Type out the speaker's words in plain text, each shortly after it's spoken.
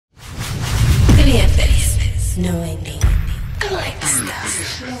Knowing me, I like this stuff.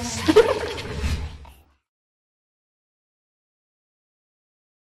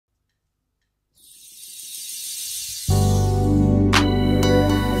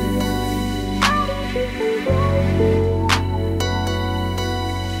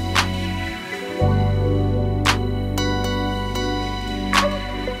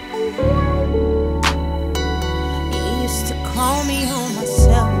 You used to call me on my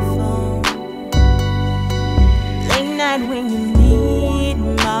cell phone late night when you need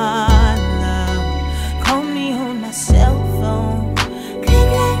my love. Call me on my cell phone. Click,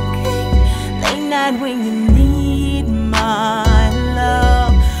 click, click. Late night when you need my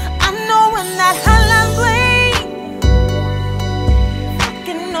love. I know when that hotline bling, that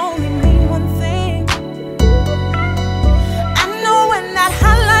can only mean one thing. I know when that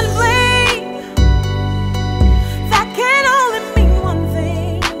hotline bling, that can only mean one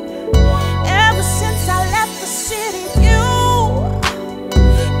thing. Ever since I left the city, you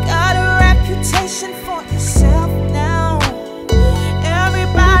got a reputation for yourself now.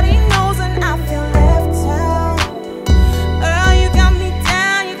 Everybody knows and I feel left out. Girl, you got me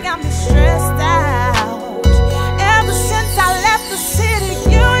down, you got me stressed out. Ever since I left the city,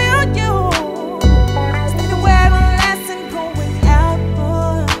 you steady wearing less and going out,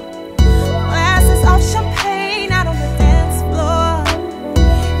 boy. Glasses of champagne out on the dance floor,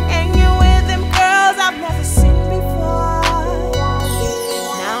 and you're with them girls I've never seen before.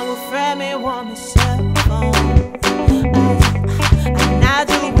 Now a friend may want me cell phone. And I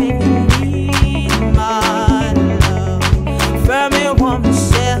do when you need my love. Friend may want me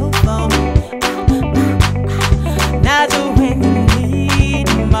cell phone. And I do when you need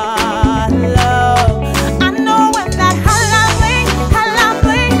my love. I know when that hotline bling, hotline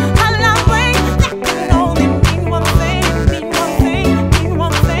bling, hotline bling, that can only mean one thing, mean one thing, mean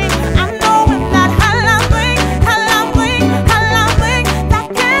one thing. I know when that hotline bling, hotline bling, hotline bling, that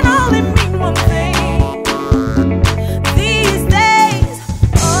can only mean one thing. These days,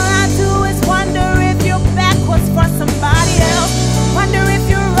 all I do is wonder if you're backwards for somebody else. Wonder if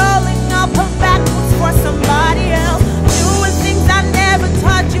you're rolling up or backwards for somebody else. Doing things I never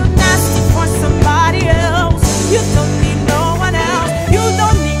taught you, nasty for somebody else. You don't need no one else. You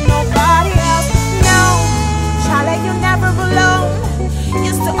don't need nobody else. No, Charlie, you never alone.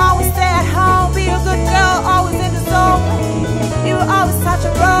 Used to always stay at home, be a good girl, always in the zone. You were always such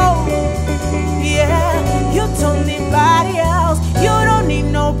a role. Yeah, you don't need nobody else. You don't need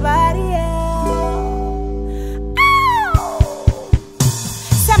nobody else.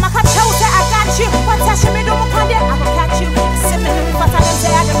 Sema kachote, I got you. Watasha me do mukonde, I will catch you. Sipping in but I didn't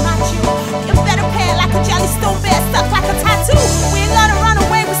say I can match you. You better pay it like a jelly stone bear, stuck like a tattoo. We ain't gonna run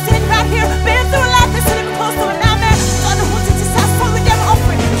away, we're sitting right here. Been through a lot, this ain't even close to a nightmare. Got the hoods into size, from the devil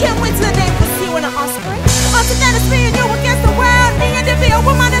offering. Can't wait till the day we see you in an offspring. Until then it's me and you against the world. Me and to be a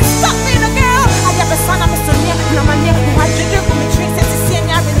woman and stop being a girl. I never son, I'm a son, yeah, no man, yeah. Why you do from the tree, since you see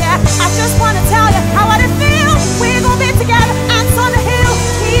me every day. I just wanna tell you how I done feel. We gon' be together, axe on the hill,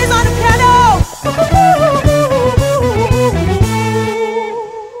 keys on the piano.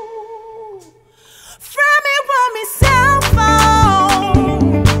 From me, want me cell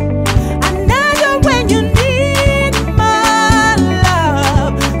phone. Another when you need my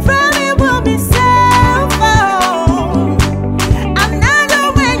love. From me, want me cell phone. Another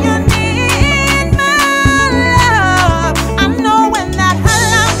when you need my love. I know when that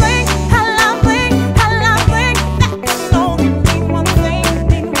hotline bling, hotline bling, hotline bling, that can only mean one thing,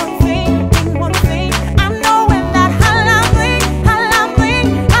 mean one thing, mean one thing. I know when that hotline bling, hotline bling,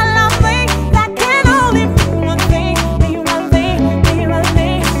 hotline bling, that can only mean one thing, mean one thing, mean one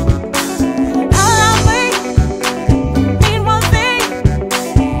thing. Hotline bling, mean one thing,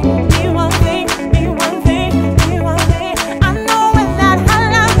 mean one thing, mean one thing, mean one thing. I know when that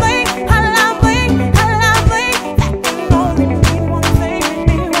hotline bling, hotline bling, hotline bling, that can only mean one thing,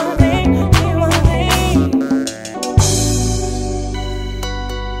 mean one thing, mean one thing.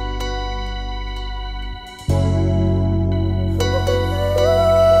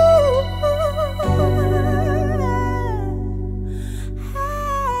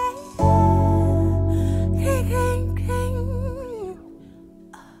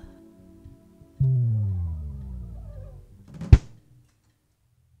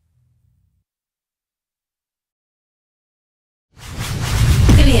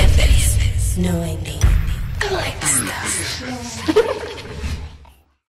 Knowing me, I like this stuff.